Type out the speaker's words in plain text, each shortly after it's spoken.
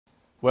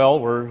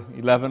Well, we're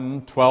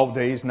 11, 12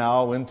 days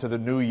now into the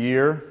new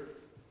year.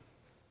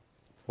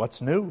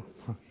 What's new?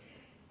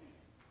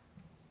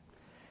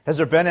 Has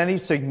there been any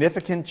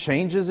significant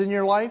changes in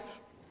your life?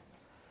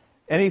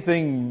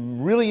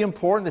 Anything really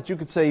important that you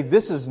could say,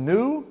 this is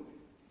new?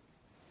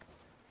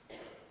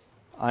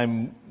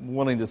 I'm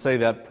willing to say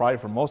that probably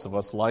for most of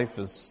us, life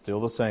is still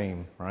the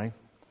same, right?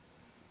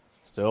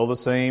 Still the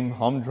same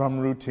humdrum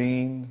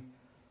routine,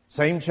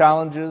 same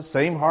challenges,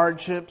 same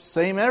hardships,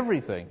 same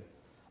everything.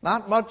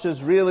 Not much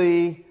is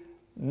really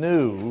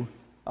new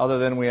other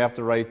than we have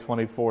to write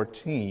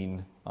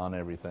 2014 on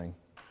everything.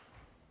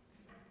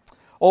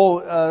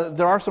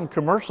 There are some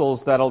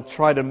commercials that'll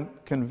try to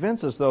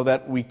convince us, though,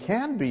 that we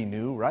can be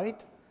new,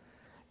 right?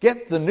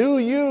 Get the new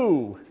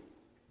you.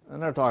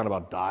 And they're talking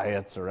about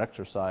diets or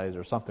exercise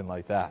or something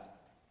like that.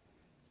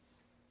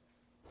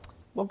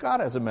 Well, God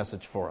has a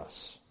message for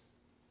us.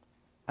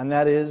 And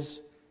that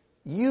is,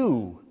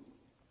 you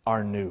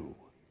are new.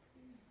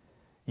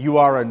 You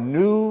are a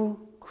new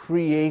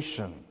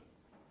creation.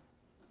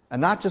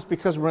 And not just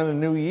because we're in a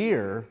new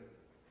year,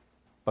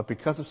 but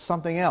because of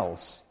something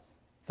else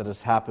that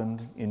has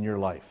happened in your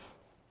life.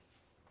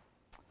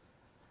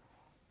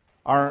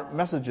 Our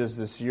messages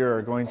this year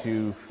are going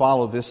to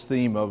follow this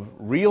theme of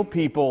real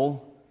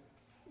people,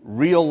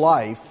 real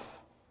life,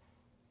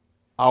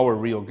 our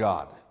real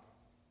God.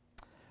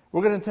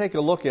 We're going to take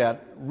a look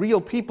at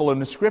real people in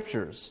the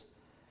Scriptures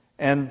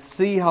and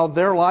see how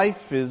their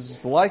life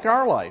is like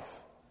our life.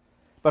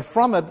 But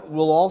from it,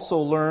 we'll also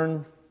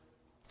learn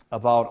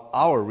about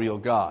our real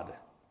God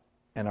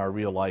and our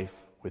real life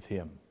with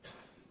Him.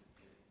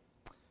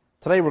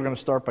 Today we're going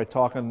to start by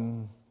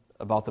talking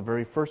about the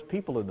very first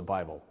people in the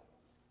Bible,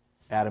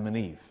 Adam and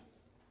Eve,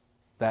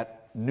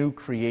 that new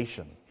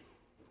creation.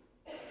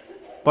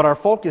 But our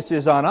focus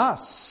is on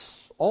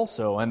us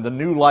also and the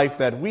new life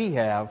that we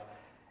have.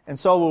 And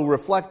so we'll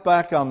reflect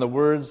back on the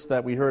words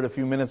that we heard a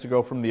few minutes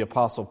ago from the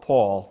Apostle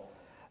Paul.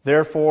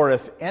 Therefore,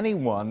 if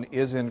anyone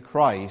is in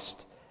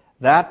Christ,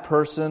 that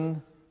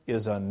person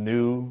is a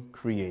new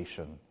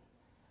creation.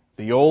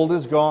 The old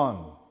is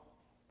gone.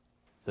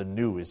 The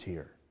new is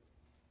here.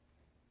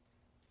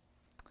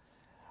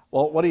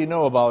 Well, what do you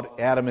know about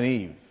Adam and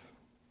Eve,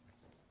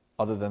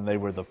 other than they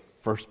were the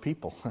first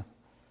people?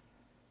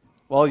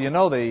 Well, you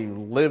know they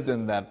lived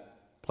in that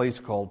place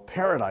called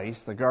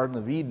Paradise, the Garden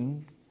of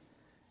Eden,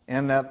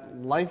 and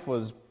that life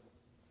was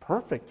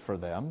perfect for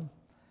them.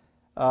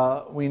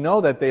 We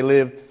know that they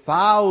lived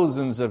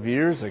thousands of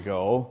years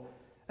ago,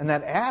 and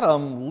that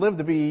Adam lived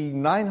to be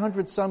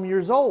 900 some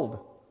years old.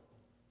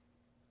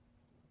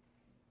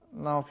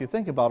 Now, if you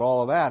think about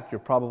all of that, you're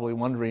probably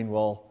wondering,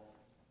 well,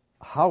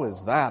 how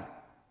is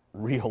that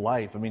real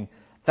life? I mean,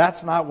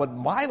 that's not what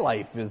my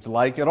life is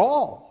like at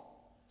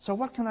all. So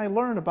what can I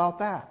learn about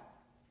that?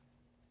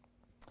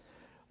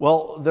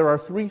 Well, there are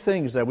three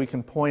things that we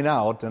can point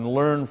out and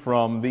learn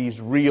from these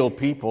real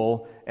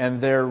people and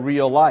their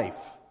real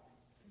life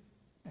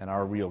and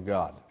our real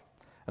God.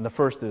 And the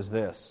first is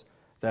this,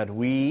 that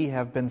we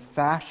have been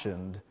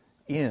fashioned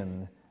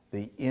in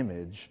the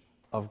image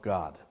of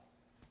God.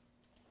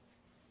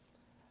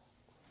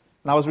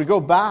 Now, as we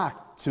go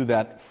back to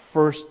that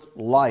first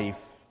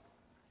life,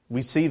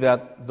 we see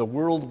that the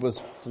world was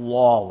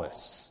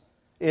flawless.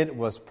 It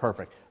was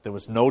perfect. There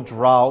was no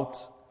drought,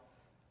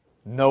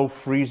 no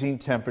freezing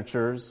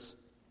temperatures.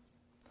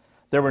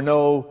 There were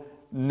no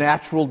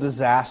natural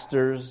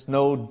disasters,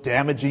 no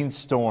damaging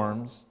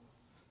storms.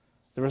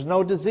 There was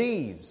no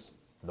disease.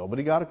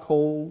 Nobody got a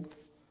cold.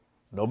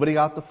 Nobody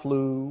got the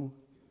flu.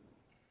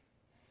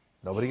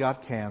 Nobody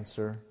got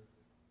cancer.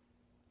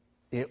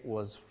 It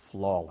was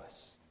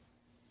flawless.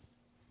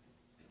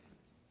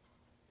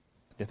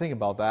 You think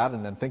about that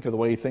and then think of the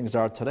way things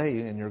are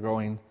today, and you're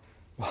going,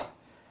 well,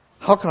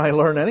 how can I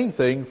learn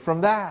anything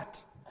from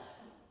that?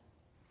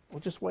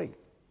 Well, just wait.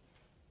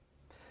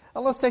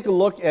 Now let's take a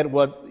look at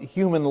what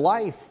human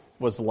life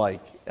was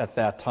like at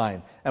that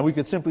time. And we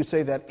could simply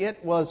say that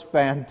it was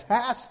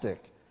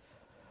fantastic.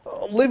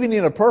 Living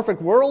in a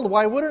perfect world,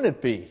 why wouldn't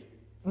it be?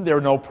 There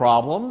are no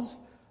problems,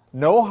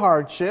 no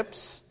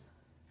hardships.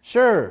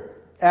 Sure,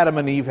 Adam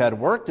and Eve had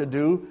work to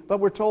do, but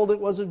we're told it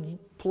was a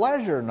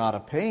pleasure, not a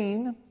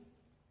pain.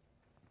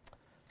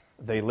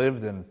 They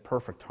lived in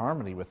perfect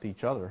harmony with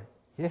each other.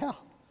 Yeah,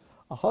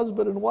 a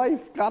husband and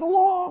wife got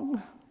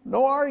along.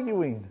 No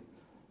arguing.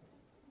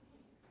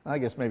 I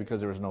guess maybe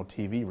because there was no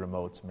TV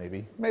remotes,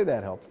 maybe. Maybe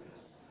that helped.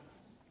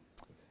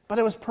 But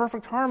it was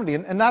perfect harmony,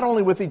 and not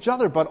only with each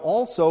other, but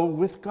also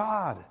with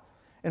God.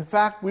 In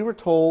fact, we were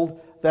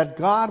told that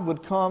God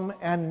would come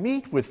and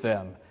meet with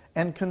them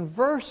and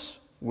converse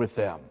with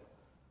them.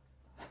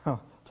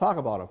 Talk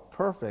about a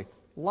perfect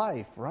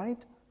life, right?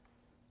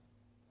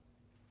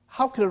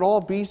 How could it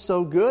all be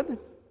so good?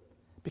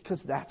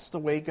 Because that's the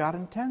way God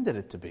intended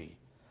it to be.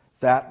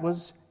 That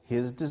was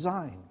His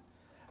design.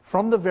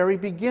 From the very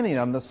beginning,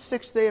 on the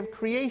sixth day of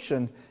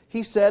creation,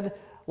 He said,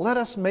 let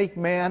us make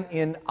man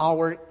in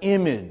our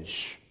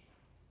image.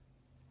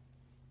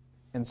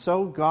 And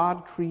so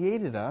God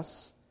created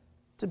us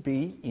to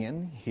be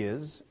in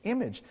His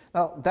image.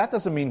 Now, that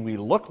doesn't mean we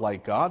look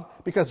like God,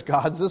 because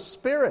God's a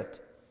spirit.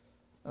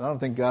 And I don't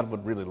think God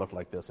would really look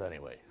like this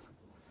anyway.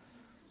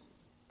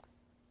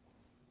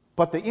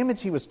 But the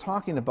image He was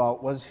talking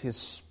about was His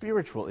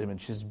spiritual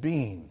image, His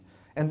being.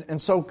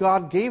 And so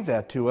God gave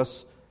that to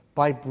us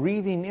by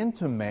breathing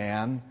into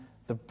man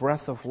the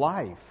breath of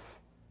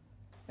life.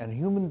 And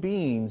human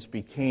beings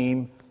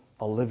became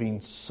a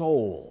living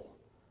soul.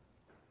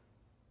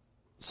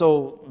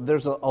 So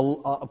there's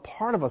a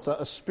part of us,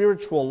 a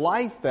spiritual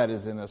life that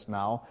is in us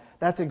now,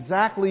 that's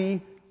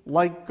exactly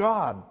like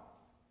God.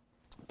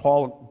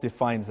 Paul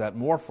defines that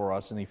more for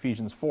us in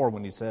Ephesians 4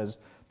 when he says,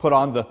 put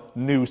on the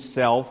new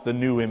self, the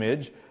new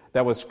image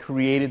that was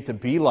created to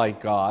be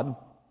like God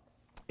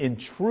in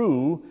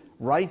true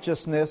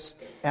righteousness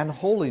and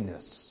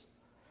holiness.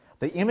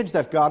 The image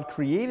that God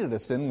created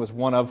us in was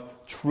one of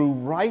true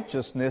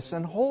righteousness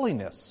and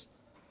holiness.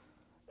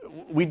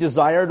 We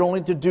desired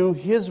only to do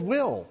His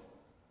will.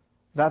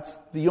 That's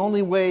the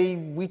only way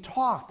we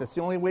talked. That's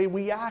the only way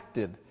we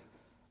acted.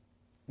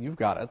 You've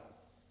got it.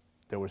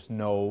 There was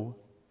no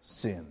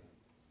sin.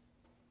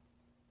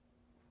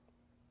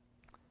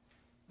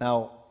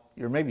 Now,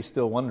 you're maybe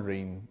still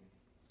wondering,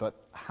 but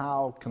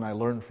how can I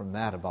learn from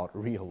that about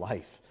real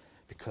life?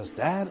 Because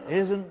that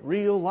isn't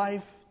real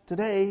life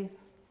today.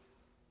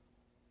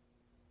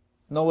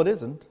 No, it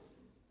isn't.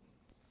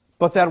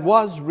 But that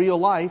was real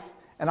life,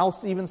 and I'll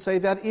even say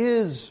that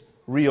is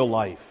real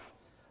life.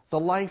 The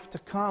life to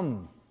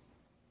come.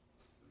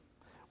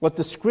 What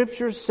the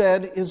Scripture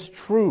said is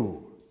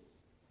true.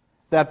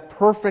 That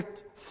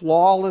perfect,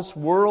 flawless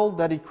world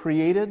that He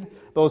created,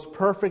 those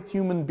perfect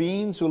human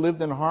beings who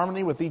lived in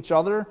harmony with each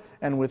other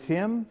and with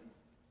Him,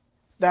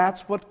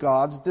 that's what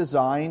God's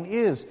design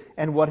is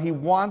and what He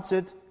wants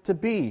it to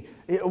be.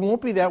 It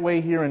won't be that way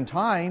here in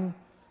time,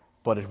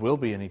 but it will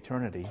be in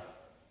eternity.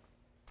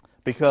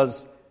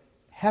 Because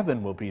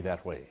heaven will be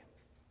that way.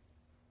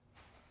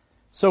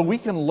 So we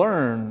can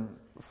learn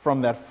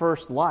from that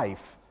first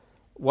life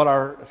what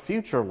our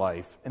future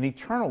life and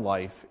eternal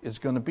life is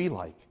going to be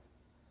like.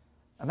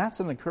 And that's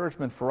an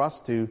encouragement for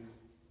us to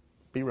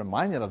be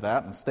reminded of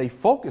that and stay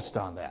focused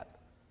on that.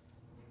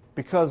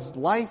 Because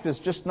life is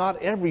just not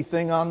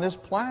everything on this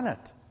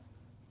planet.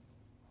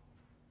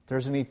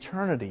 There's an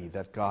eternity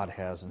that God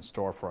has in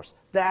store for us.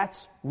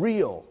 That's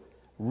real.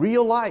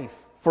 Real life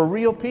for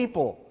real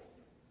people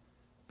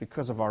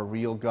because of our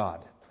real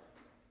God.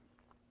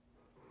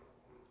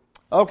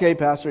 Okay,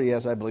 Pastor,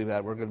 yes, I believe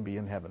that. We're going to be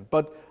in heaven.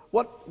 But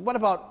what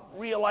about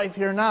real life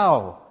here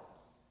now?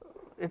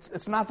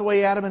 It's not the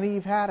way Adam and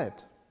Eve had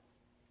it.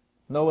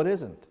 No, it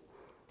isn't.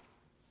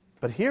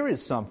 But here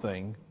is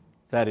something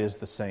that is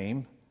the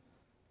same.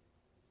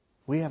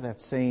 We have that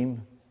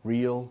same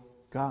real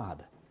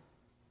God.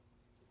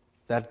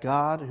 That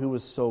God who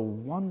is so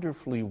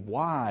wonderfully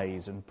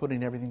wise in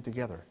putting everything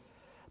together.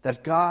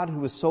 That God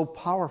who is so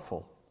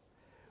powerful,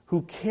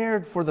 who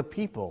cared for the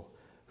people,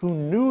 who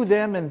knew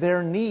them and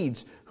their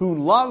needs, who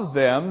loved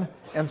them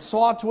and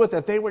saw to it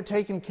that they were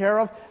taken care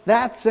of,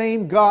 that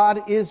same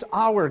God is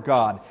our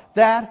God.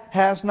 That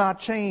has not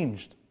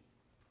changed.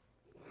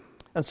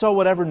 And so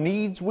whatever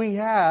needs we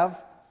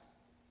have,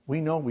 we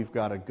know we've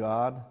got a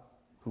God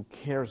who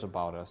cares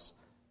about us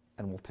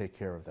and will take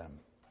care of them.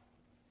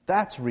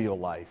 That's real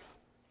life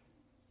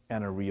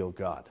and a real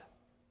God.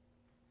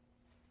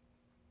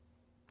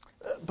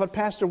 But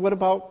Pastor, what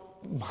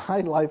about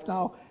my life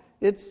now?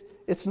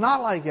 It's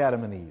not like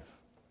Adam and Eve.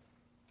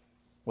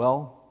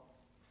 Well,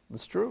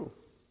 it's true.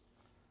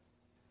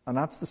 And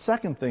that's the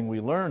second thing we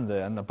learn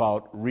then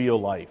about real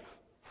life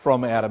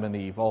from Adam and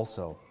Eve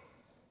also.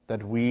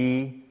 That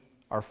we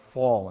are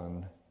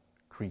fallen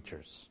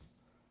creatures.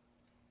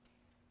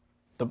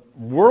 The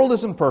world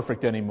isn't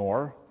perfect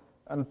anymore,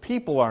 and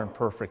people aren't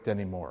perfect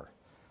anymore.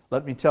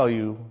 Let me tell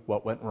you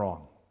what went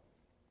wrong.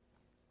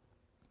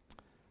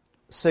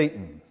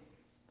 Satan,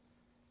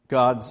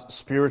 God's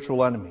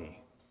spiritual enemy,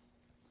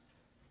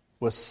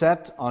 was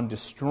set on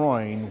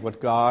destroying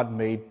what God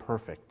made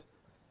perfect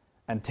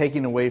and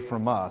taking away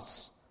from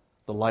us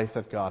the life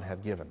that God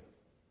had given.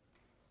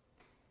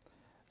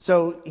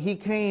 So he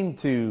came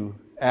to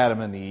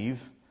Adam and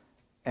Eve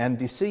and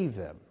deceived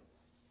them.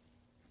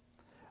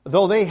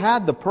 Though they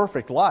had the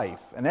perfect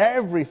life and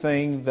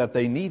everything that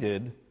they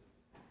needed,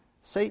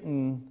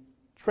 Satan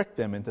tricked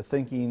them into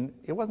thinking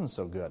it wasn't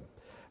so good.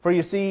 For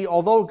you see,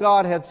 although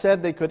God had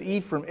said they could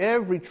eat from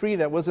every tree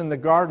that was in the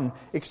garden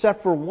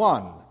except for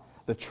one,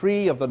 the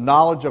tree of the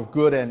knowledge of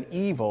good and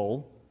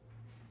evil,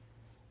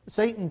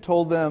 Satan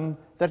told them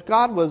that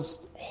God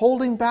was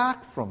holding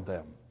back from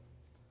them.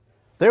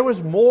 There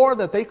was more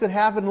that they could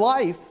have in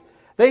life.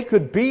 They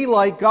could be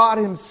like God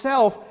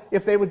Himself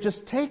if they would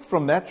just take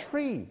from that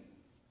tree.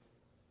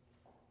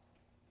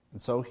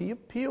 And so he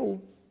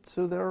appealed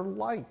to their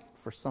like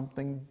for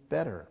something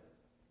better.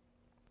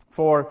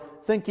 For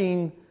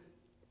thinking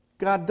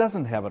God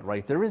doesn't have it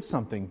right, there is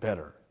something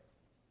better.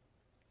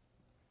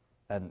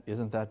 And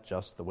isn't that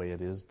just the way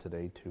it is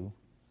today too?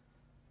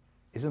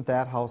 Isn't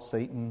that how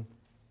Satan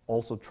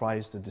also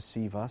tries to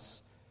deceive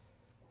us?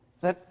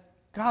 That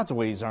God's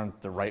ways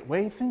aren't the right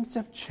way. Things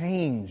have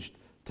changed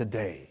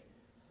today.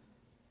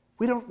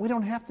 We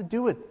don't have to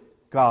do it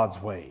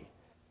God's way.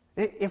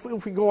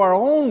 If we go our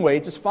own way,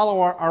 just follow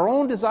our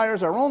own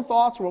desires, our own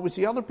thoughts, or what we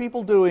see other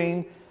people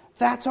doing,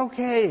 that's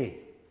okay.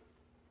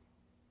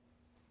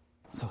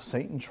 So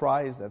Satan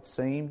tries that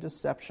same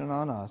deception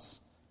on us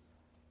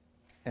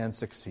and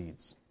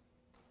succeeds.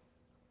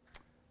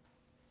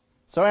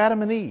 So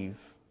Adam and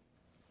Eve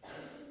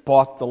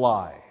bought the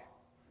lie.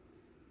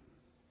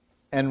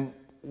 And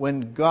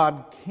when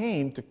God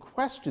came to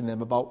question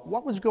them about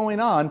what was going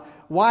on,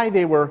 why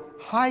they were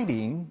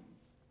hiding,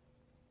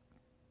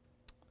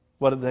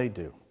 what did they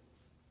do?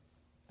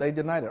 They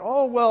denied it.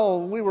 Oh,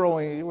 well, we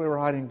were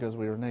hiding because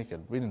we were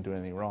naked. We didn't do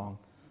anything wrong.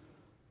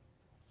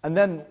 And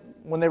then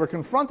when they were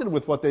confronted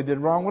with what they did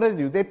wrong, what did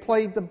they do? They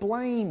played the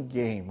blame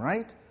game,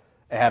 right?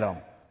 Adam.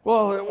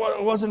 Well,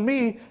 it wasn't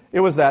me. It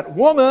was that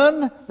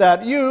woman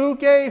that you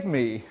gave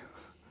me.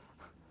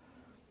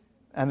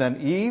 And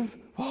then Eve,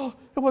 well,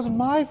 it wasn't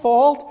my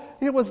fault.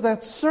 It was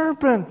that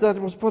serpent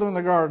that was put in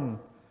the garden.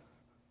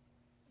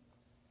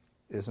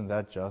 Isn't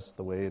that just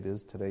the way it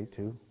is today,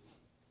 too?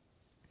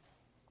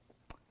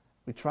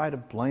 We try to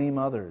blame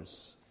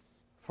others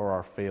for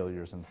our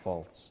failures and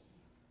faults.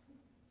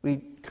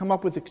 We come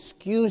up with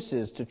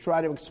excuses to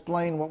try to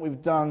explain what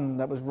we've done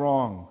that was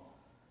wrong.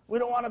 We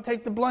don't want to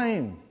take the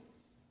blame.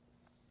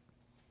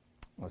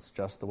 That's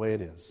just the way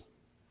it is.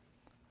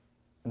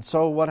 And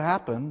so what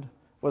happened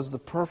was the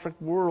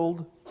perfect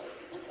world,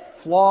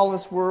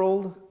 flawless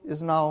world,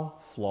 is now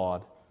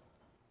flawed.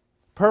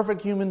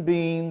 Perfect human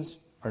beings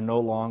are no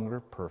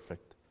longer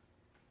perfect.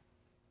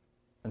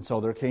 And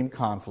so there came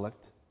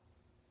conflict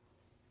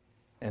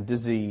and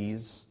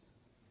disease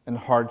and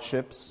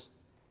hardships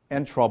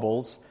and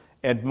troubles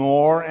and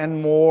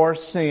more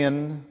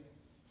sin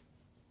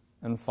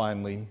and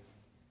finally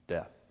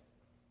death.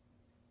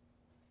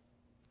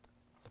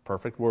 The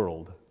perfect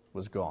world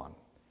was gone.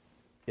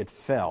 It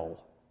fell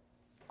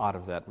out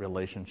of that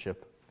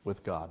relationship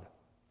with God.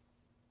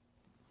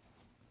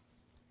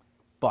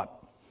 But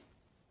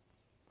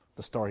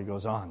the story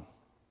goes on.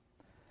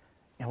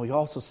 And we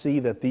also see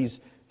that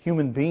these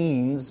human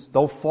beings,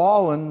 though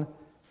fallen,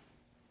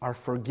 are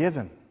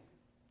forgiven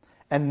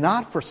and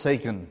not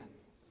forsaken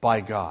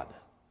by God.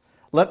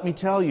 Let me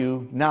tell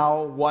you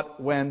now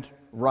what went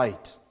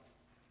right.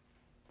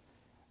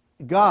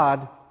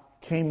 God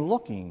came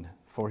looking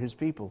for his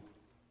people.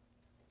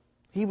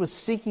 He was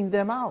seeking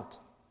them out.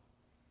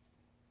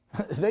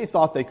 They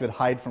thought they could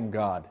hide from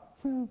God.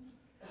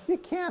 You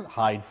can't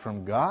hide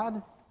from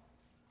God.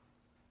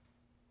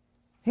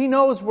 He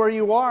knows where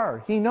you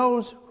are. He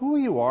knows who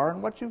you are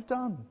and what you've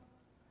done.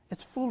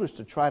 It's foolish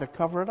to try to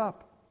cover it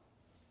up.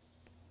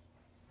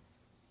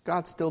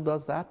 God still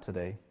does that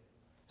today.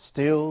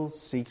 Still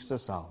seeks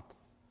us out.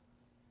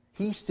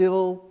 He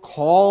still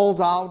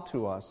calls out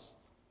to us,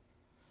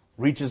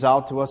 reaches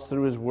out to us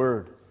through his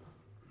word.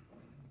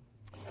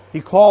 He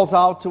calls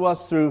out to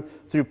us through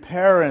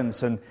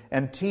parents and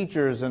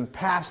teachers and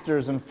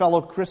pastors and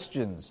fellow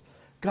Christians.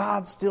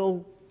 God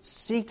still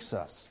seeks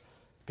us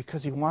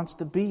because he wants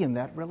to be in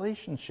that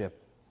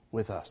relationship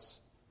with us.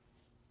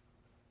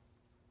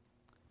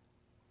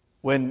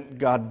 When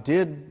God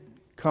did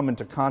come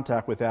into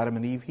contact with Adam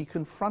and Eve, he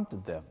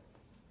confronted them.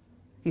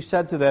 He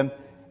said to them,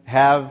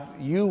 "Have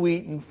you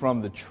eaten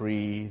from the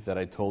tree that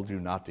I told you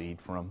not to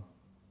eat from?"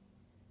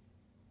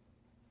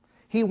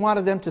 He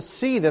wanted them to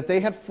see that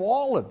they had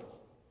fallen.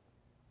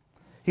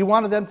 He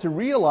wanted them to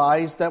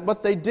realize that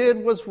what they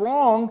did was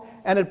wrong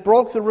and it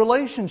broke the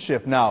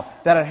relationship now,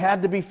 that it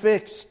had to be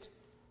fixed.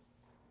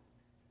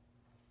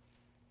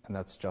 And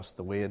that's just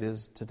the way it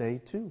is today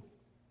too.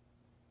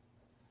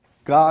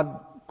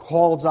 God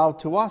calls out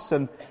to us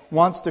and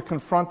wants to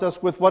confront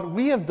us with what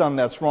we have done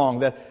that's wrong,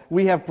 that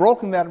we have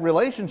broken that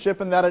relationship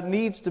and that it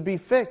needs to be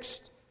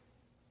fixed.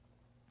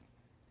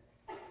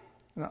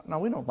 Now,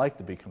 we don't like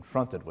to be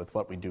confronted with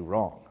what we do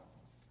wrong.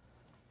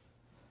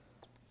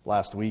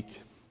 Last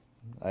week,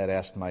 I had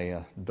asked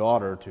my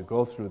daughter to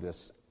go through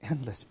this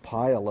endless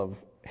pile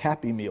of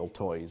Happy Meal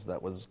toys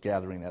that was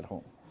gathering at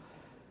home.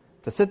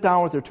 To sit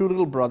down with her two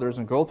little brothers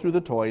and go through the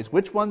toys.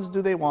 Which ones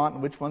do they want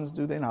and which ones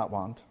do they not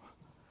want?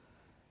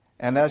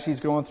 And as she's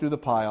going through the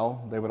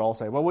pile, they would all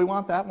say, "Well, we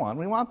want that one,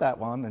 we want that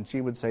one." And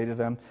she would say to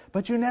them,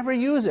 "But you never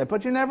use it,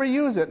 but you never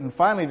use it." And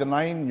finally the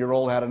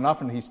 9-year-old had enough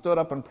and he stood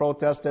up and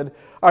protested,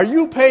 "Are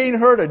you paying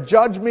her to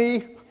judge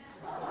me?"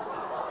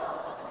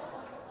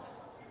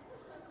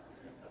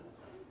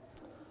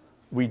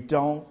 We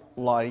don't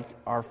like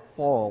our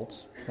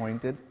faults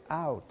pointed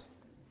out.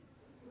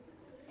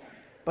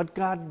 But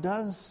God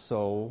does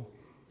so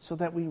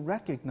that we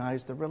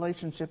recognize the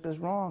relationship is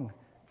wrong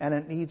and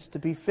it needs to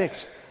be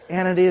fixed.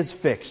 And it is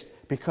fixed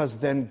because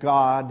then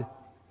God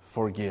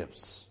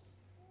forgives.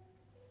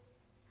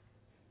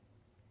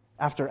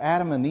 After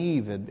Adam and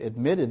Eve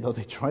admitted, though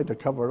they tried to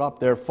cover it up,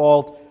 their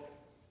fault,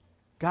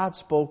 God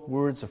spoke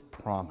words of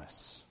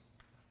promise.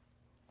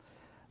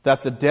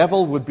 That the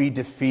devil would be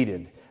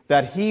defeated,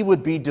 that he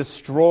would be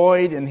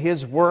destroyed in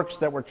his works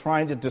that were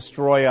trying to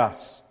destroy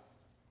us.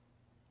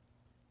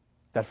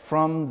 that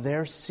from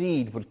their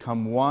seed would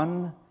come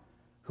one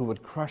who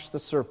would crush the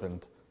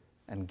serpent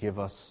and give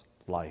us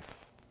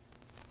life.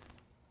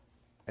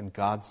 And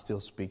God still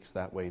speaks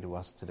that way to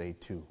us today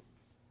too.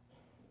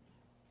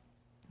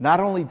 Not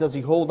only does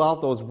he hold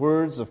out those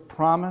words of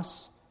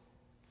promise,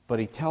 but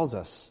he tells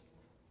us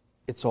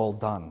it's all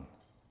done.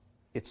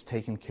 It's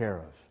taken care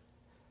of.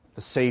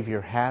 The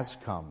Savior has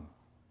come.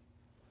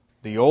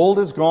 The old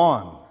is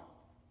gone.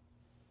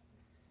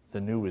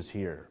 The new is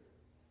here.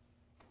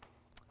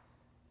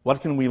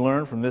 What can we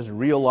learn from this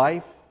real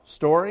life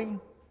story?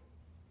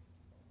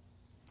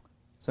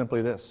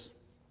 Simply this.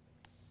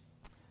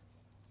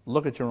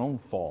 Look at your own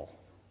fall.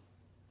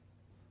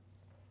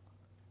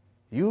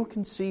 You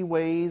can see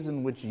ways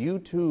in which you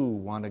too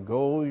want to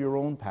go your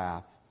own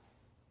path.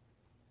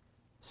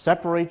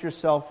 Separate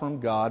yourself from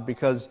God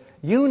because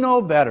you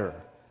know better.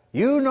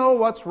 You know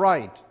what's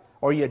right,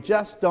 or you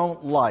just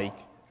don't like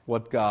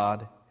what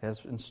God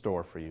has in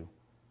store for you.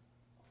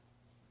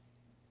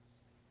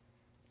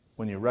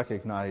 When you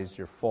recognize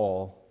your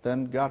fall,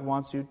 then God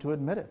wants you to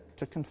admit it,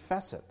 to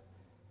confess it.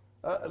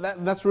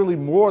 That's really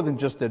more than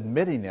just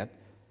admitting it.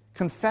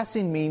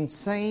 Confessing means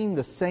saying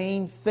the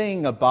same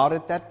thing about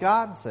it that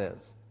God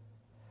says.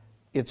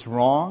 It's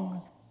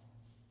wrong,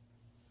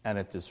 and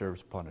it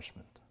deserves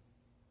punishment.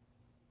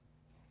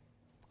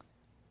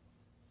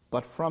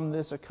 But from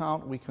this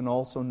account, we can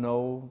also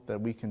know that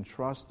we can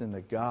trust in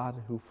the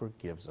God who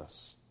forgives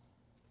us.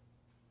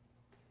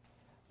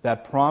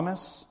 That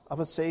promise of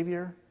a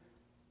Savior,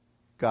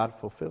 God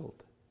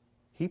fulfilled.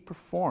 He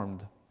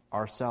performed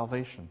our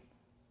salvation.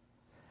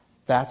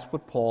 That's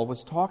what Paul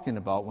was talking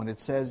about when it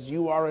says,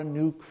 you are a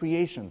new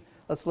creation.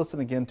 Let's listen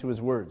again to his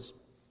words.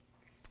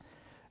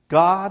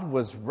 God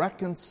was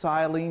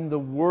reconciling the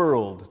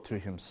world to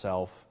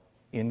himself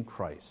in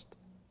Christ,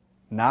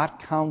 not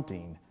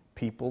counting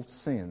people's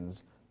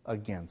sins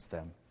against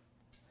them.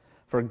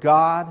 For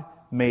God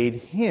made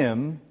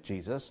him,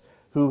 Jesus,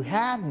 who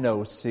had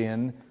no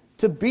sin,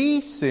 to be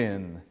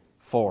sin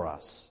for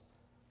us,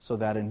 so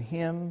that in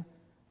him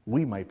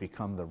we might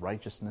become the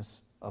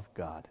righteousness of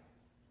God.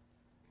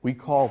 We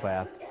call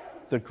that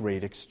the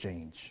great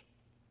exchange.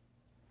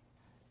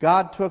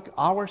 God took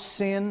our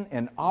sin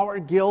and our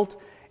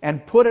guilt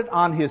and put it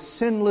on his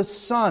sinless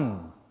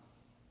Son.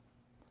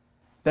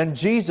 Then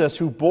Jesus,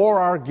 who bore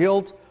our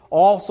guilt,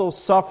 also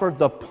suffered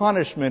the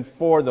punishment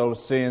for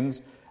those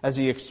sins as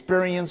he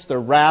experienced the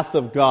wrath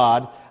of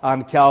God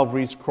on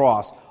Calvary's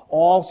cross,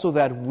 all so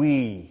that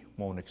we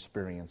won't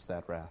experience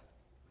that wrath.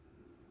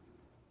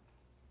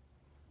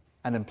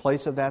 And in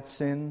place of that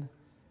sin,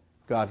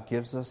 God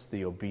gives us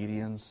the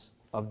obedience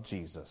of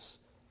Jesus.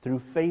 Through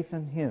faith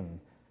in him,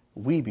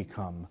 we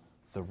become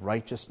the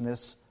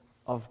righteousness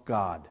of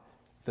God,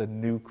 the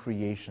new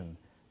creation.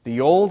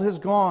 The old has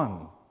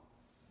gone.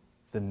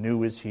 The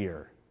new is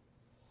here.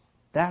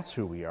 That's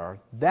who we are.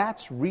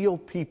 That's real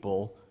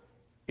people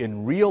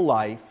in real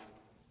life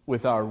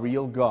with our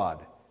real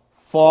God.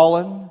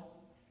 Fallen,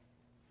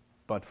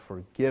 but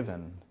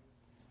forgiven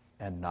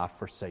and not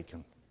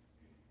forsaken.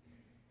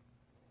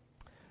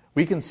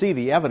 We can see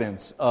the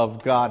evidence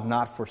of God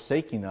not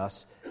forsaking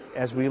us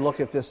as we look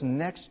at this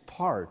next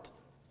part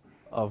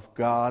of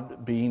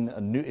God being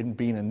a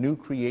new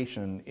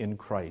creation in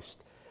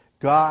Christ.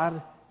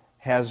 God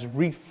has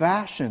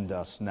refashioned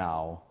us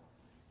now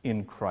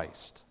in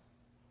Christ.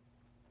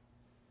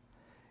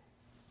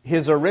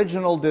 His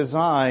original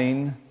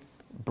design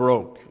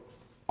broke,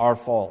 our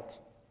fault.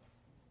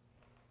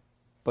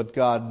 But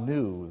God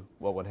knew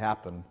what would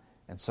happen,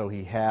 and so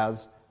he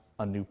has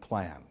a new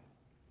plan.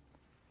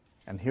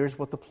 And here's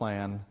what the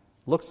plan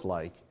looks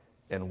like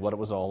and what it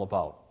was all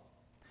about.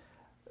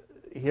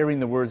 Hearing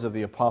the words of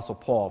the Apostle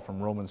Paul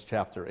from Romans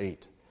chapter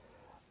 8.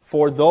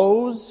 For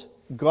those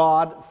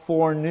God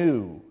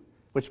foreknew,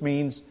 which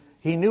means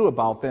he knew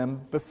about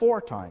them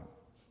before time.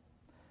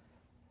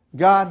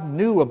 God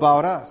knew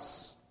about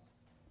us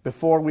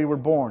before we were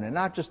born, and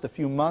not just a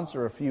few months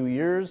or a few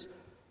years,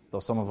 though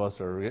some of us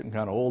are getting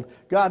kind of old.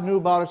 God knew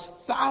about us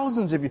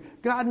thousands of years.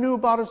 God knew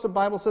about us, the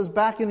Bible says,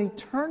 back in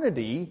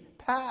eternity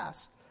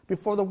past,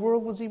 before the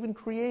world was even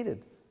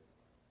created.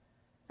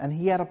 And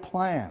he had a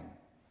plan.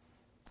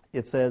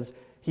 It says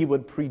he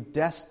would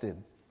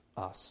predestine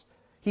us.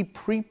 He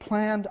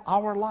pre-planned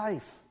our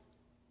life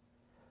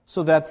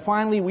so that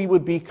finally we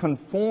would be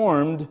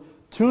conformed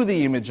to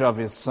the image of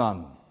his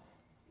Son,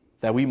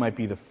 that we might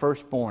be the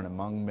firstborn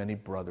among many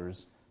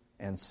brothers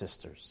and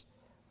sisters.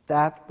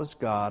 That was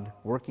God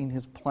working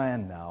his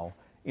plan now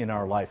in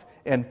our life.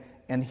 And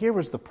here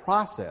was the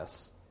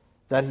process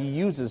that he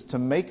uses to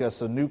make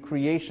us a new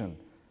creation.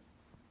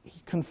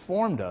 He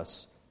conformed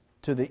us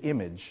to the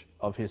image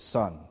of his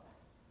Son,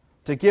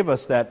 to give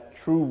us that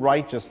true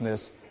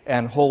righteousness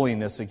and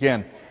holiness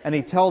again. And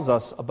he tells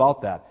us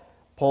about that.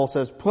 Paul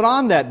says, put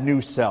on that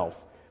new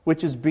self,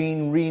 which is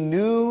being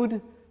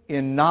renewed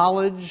in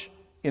knowledge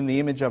in the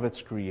image of its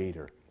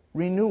Creator.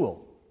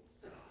 Renewal.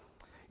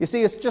 You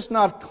see, it's just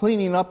not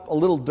cleaning up a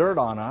little dirt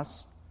on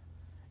us.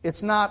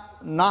 It's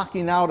not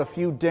knocking out a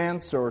few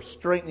dents or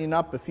straightening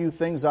up a few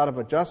things out of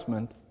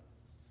adjustment.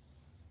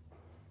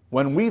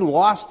 When we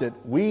lost it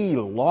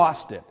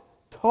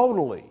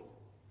totally.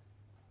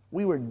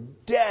 We were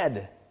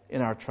dead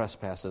in our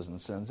trespasses and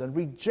sins and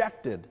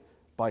rejected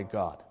by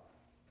God.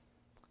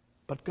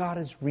 But God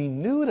has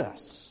renewed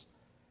us.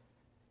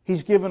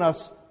 He's given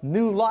us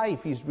new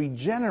life. He's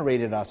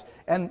regenerated us.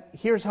 And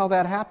here's how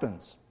that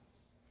happens.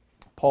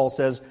 Paul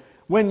says,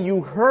 when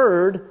you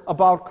heard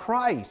about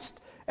Christ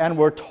and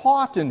were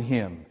taught in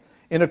Him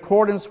in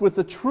accordance with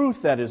the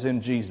truth that is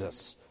in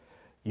Jesus,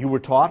 you were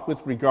taught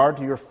with regard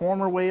to your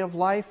former way of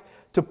life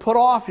to put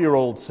off your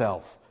old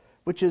self,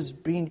 which is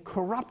being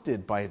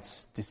corrupted by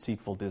its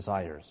deceitful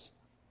desires,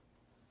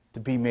 to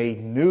be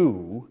made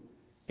new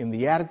in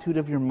the attitude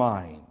of your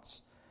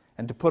minds,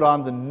 and to put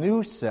on the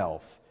new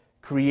self,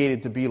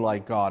 created to be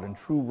like God in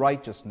true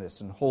righteousness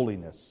and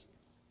holiness.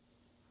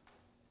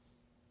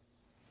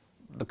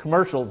 The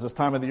commercials this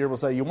time of the year will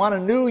say, you want a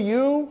new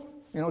you?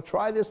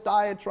 Try this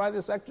diet, try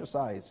this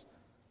exercise.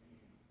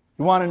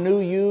 You want a new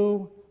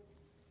you?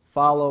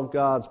 Follow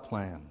God's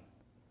plan.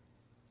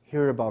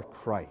 Hear about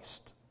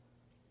Christ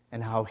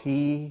and how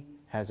He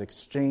has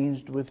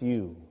exchanged with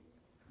you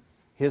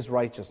His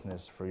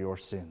righteousness for your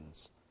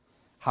sins.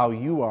 How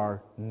you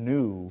are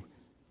new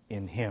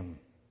in Him.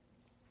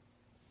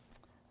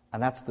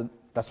 And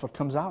that's what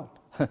comes out.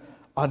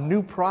 A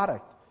new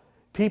product.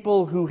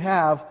 People who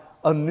have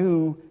a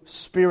new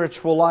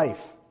spiritual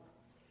life.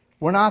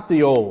 We're not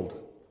the old.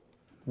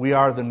 We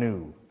are the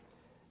new.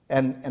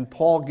 And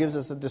Paul gives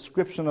us a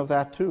description of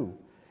that too.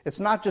 It's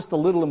not just a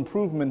little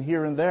improvement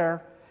here and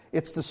there.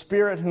 It's the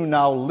Spirit who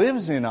now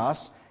lives in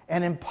us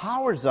and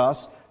empowers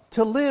us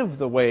to live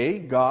the way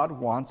God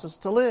wants us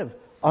to live.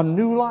 A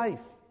new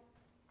life.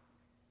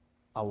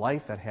 A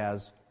life that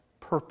has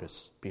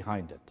purpose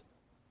behind it.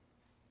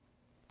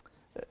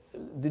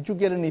 Did you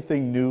get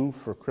anything new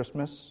for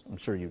Christmas? I'm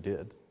sure you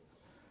did.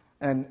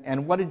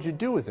 And what did you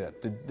do with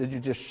it? Did you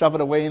just shove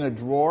it away in a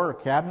drawer or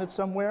cabinet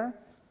somewhere?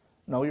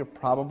 No, you're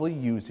probably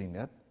using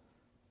it.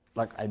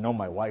 Like, I know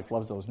my wife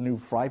loves those new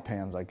fry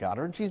pans I got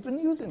her, and she's been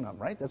using them,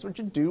 right? That's what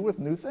you do with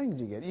new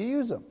things you get. You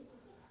use them.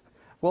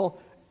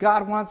 Well,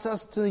 God wants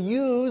us to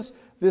use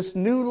this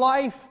new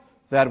life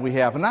that we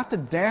have, and not to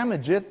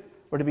damage it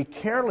or to be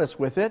careless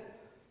with it,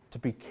 to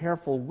be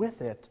careful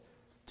with it,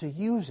 to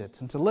use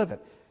it and to live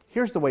it.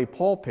 Here's the way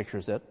Paul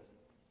pictures it.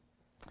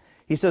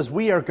 He says,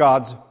 we are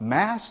God's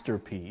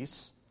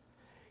masterpiece.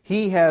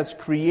 He has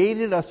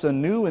created us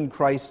anew in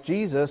Christ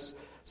Jesus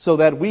so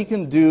that we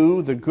can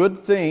do the good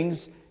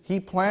things He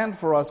planned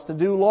for us to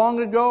do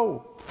long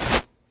ago.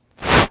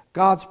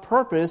 God's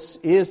purpose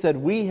is that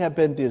we have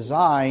been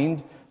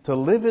designed to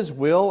live His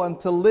will and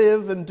to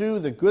live and do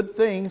the good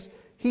things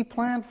He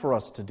planned for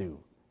us to do.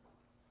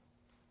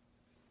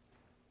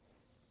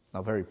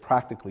 Now, very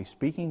practically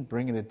speaking,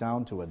 bringing it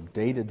down to a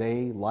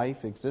day-to-day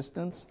life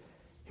existence,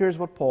 here's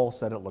what Paul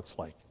said it looks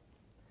like.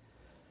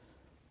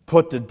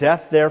 Put to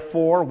death,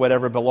 therefore,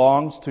 whatever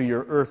belongs to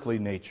your earthly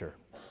nature: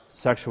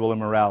 sexual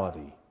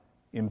immorality,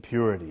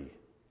 impurity,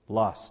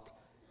 lust,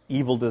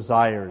 evil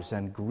desires,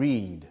 and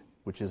greed,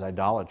 which is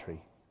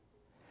idolatry.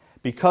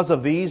 Because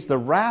of these, the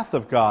wrath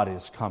of God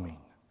is coming.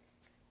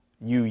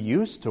 You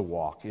used to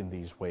walk in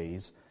these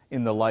ways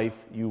in the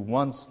life you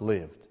once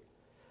lived.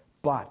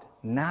 But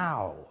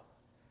now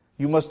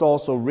you must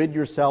also rid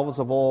yourselves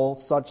of all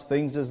such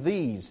things as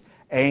these: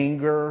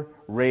 anger,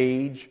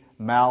 rage,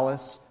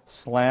 malice,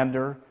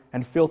 slander,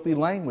 and filthy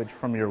language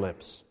from your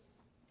lips.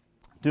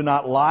 Do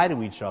not lie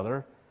to each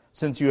other,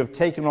 since you have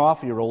taken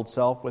off your old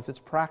self with its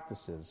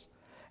practices,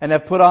 and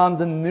have put on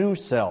the new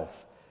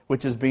self,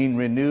 which is being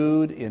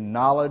renewed in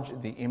knowledge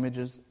of the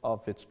images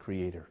of its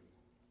Creator.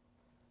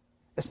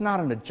 It's not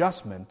an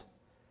adjustment,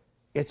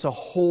 it's a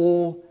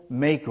whole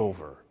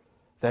makeover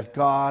that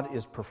God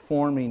is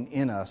performing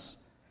in us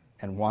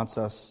and wants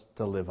us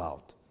to live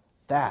out.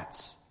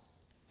 That's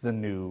the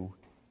new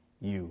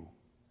you.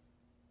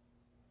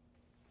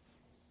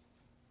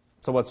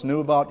 So what's new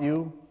about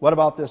you? What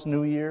about this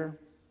new year?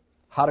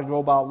 How to go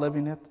about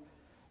living it?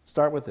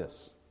 Start with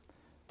this: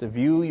 to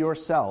view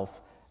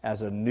yourself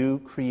as a new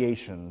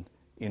creation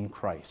in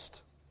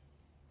Christ.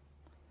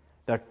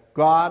 That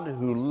God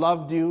who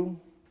loved you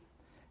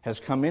has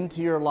come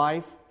into your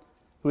life,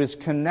 who has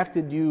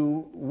connected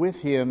you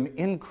with Him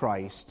in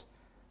Christ,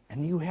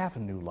 and you have a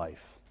new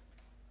life.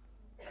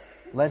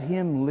 Let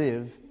Him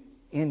live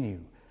in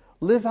you.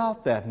 Live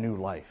out that new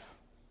life.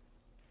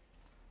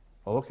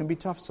 Oh, it can be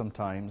tough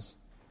sometimes,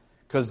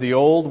 because the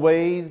old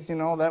ways,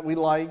 that we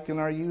like and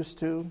are used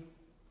to,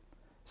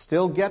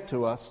 still get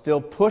to us,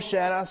 still push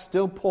at us,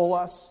 still pull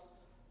us.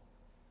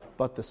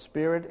 But the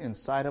Spirit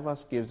inside of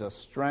us gives us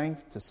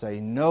strength to say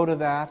no to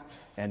that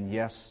and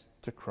yes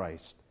to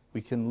Christ.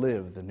 We can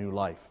live the new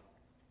life.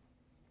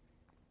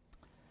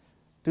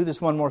 Do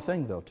this one more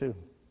thing, though, too.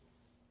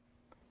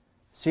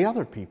 See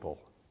other people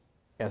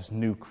as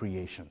new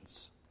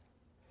creations.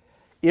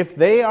 If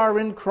they are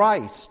in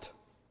Christ,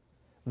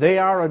 they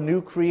are a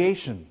new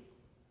creation.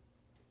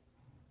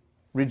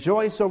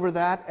 Rejoice over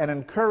that and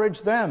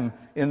encourage them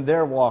in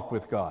their walk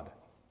with God.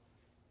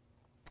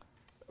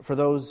 For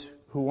those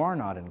who are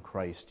not in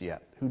Christ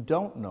yet, who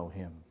don't know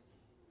Him,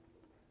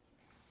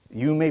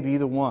 you may be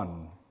the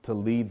one to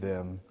lead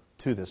them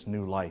to this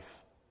new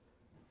life.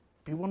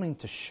 Be willing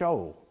to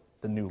show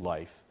the new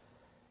life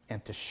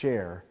and to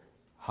share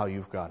how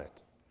you've got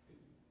it.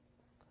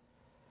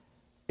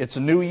 It's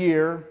a new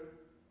year,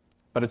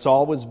 but it's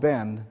always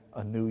been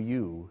a new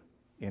you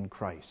in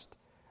Christ.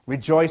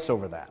 Rejoice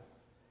over that.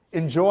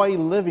 Enjoy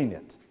living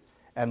it,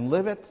 and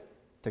live it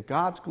to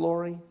God's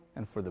glory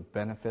and for the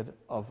benefit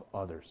of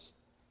others.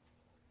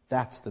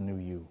 That's the new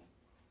you.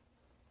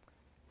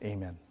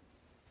 Amen.